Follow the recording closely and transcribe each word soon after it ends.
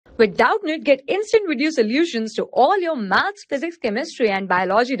With Doubtnut, get instant video solutions to all your maths, physics, chemistry, and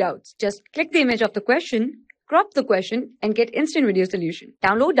biology doubts. Just click the image of the question, crop the question, and get instant video solution.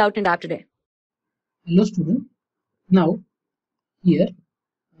 Download Doubtnut app today. Hello student. Now here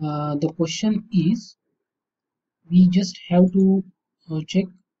the question is, we just have to check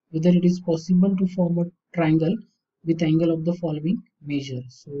whether it is possible to form a triangle with angle of the following measure.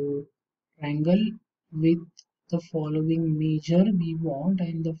 So triangle with the following measure we want,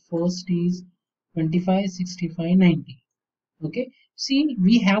 and the first is 25, 65, 90. Okay, see,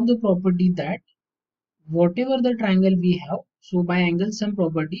 we have the property that whatever the triangle we have, so by angle sum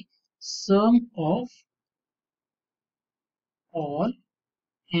property, sum of all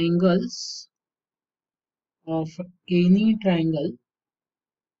angles of any triangle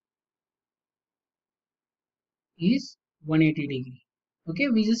is 180 degree. Okay,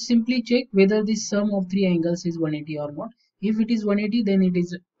 we just simply check whether the sum of three angles is 180 or not. If it is 180, then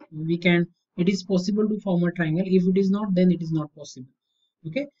it is possible to form a triangle. If it is not, then it is not possible.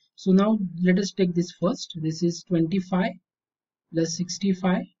 Okay, so now let us take this first. This is 25 plus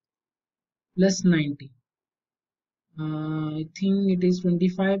 65 plus 90. I think it is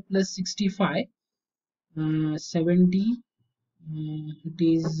 25 plus 65, 70, it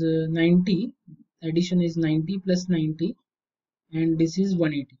is 90. Addition is 90 plus 90, and this is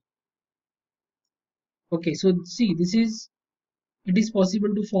 180. Okay, so see, it is possible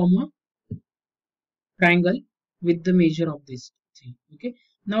to form a triangle with the measure of these three. Okay,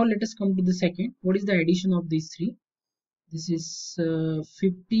 now let us come to the second. What is the addition of these three? This is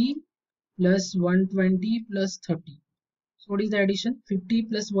 50 plus 120 plus 30. So what is the addition? 50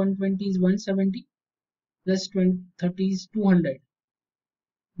 plus 120 is 170 plus 30 is 200.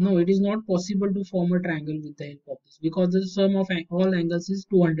 No, it is not possible to form a triangle with the help of this, because the sum of all angles is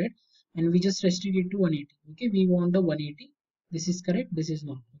 200 and we just restricted it to 180. Okay, we want a 180. This is correct, this is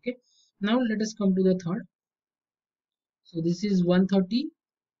not. Okay, now let us come to the third. So this is 130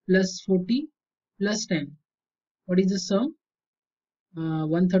 plus 40 plus 10. What is the sum?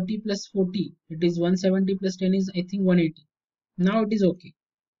 130 plus 40, it is 170 plus 10 is, I think, 180. Now it is okay.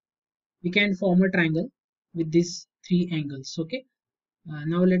 We can form a triangle with these three angles. Okay,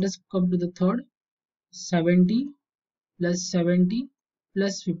 now let us come to the third. 70 plus 70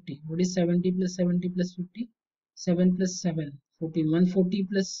 plus 50. What is 70 plus 70 plus 50? 7 plus 7, 14. 140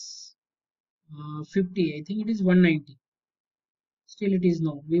 plus 50, I think it is 190. Still it is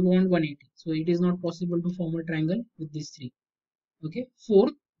no. We want 180. So it is not possible to form a triangle with these three. Okay,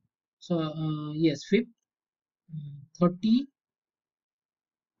 fourth. So yes, fifth. 30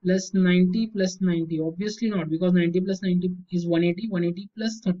 plus 90 plus 90. Obviously not, because 90 plus 90 is 180. 180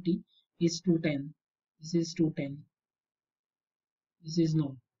 plus 30 is 210. This is 210. This is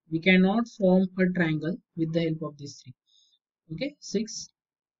no. We cannot form a triangle with the help of these three. Okay, 6,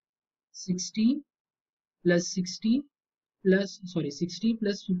 60 plus 60 plus, sorry, 60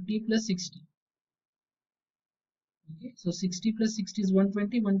 plus 50 plus 60. Okay, so 60 plus 60 is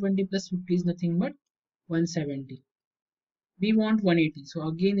 120. 120 plus 50 is nothing but 170. We want 180. So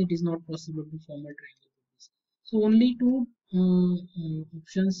again, it is not possible to form a triangle with this. So only two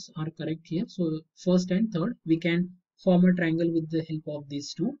options are correct here. So first and third, we can form a triangle with the help of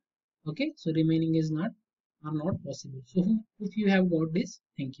these two. Okay, so remaining are not possible. So if you have got this,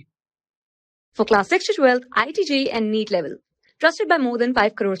 thank you. For class 6 to 12, IIT JEE and NEET level. Trusted by more than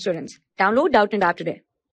 5 crore students. Download Doubtnut app today.